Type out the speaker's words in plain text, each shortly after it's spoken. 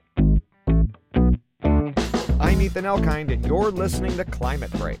I'm Ethan Elkind, and you're listening to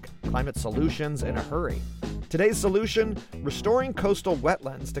Climate Break, climate solutions in a hurry. Today's solution, restoring coastal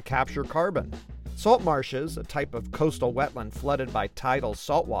wetlands to capture carbon. Salt marshes, a type of coastal wetland flooded by tidal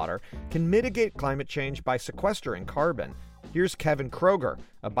saltwater, can mitigate climate change by sequestering carbon. Here's Kevin Kroger,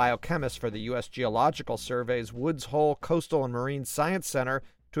 a biochemist for the U.S. Geological Survey's Woods Hole Coastal and Marine Science Center,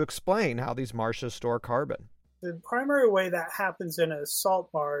 to explain how these marshes store carbon. The primary way that happens in a salt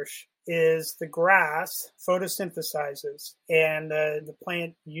marsh is the grass photosynthesizes, and the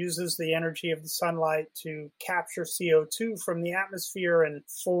plant uses the energy of the sunlight to capture CO2 from the atmosphere and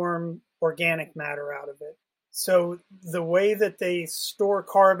form organic matter out of it. So the way that they store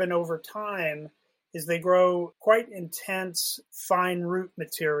carbon over time is they grow quite intense fine root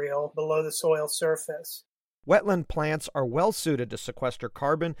material below the soil surface. Wetland plants are well suited to sequester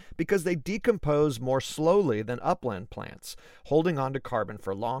carbon because they decompose more slowly than upland plants, holding on to carbon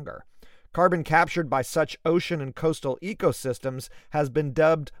for longer. Carbon captured by such ocean and coastal ecosystems has been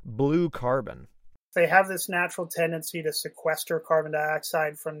dubbed blue carbon. They have this natural tendency to sequester carbon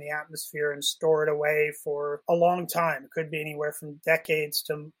dioxide from the atmosphere and store it away for a long time. It could be anywhere from decades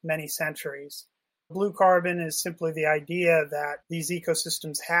to many centuries. Blue carbon is simply the idea that these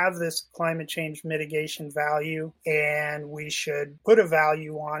ecosystems have this climate change mitigation value, and we should put a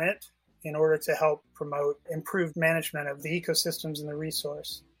value on it in order to help promote improved management of the ecosystems and the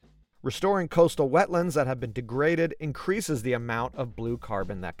resource. Restoring coastal wetlands that have been degraded increases the amount of blue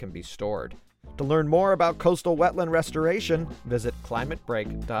carbon that can be stored. To learn more about coastal wetland restoration, visit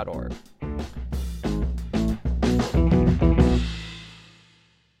climatebreak.org.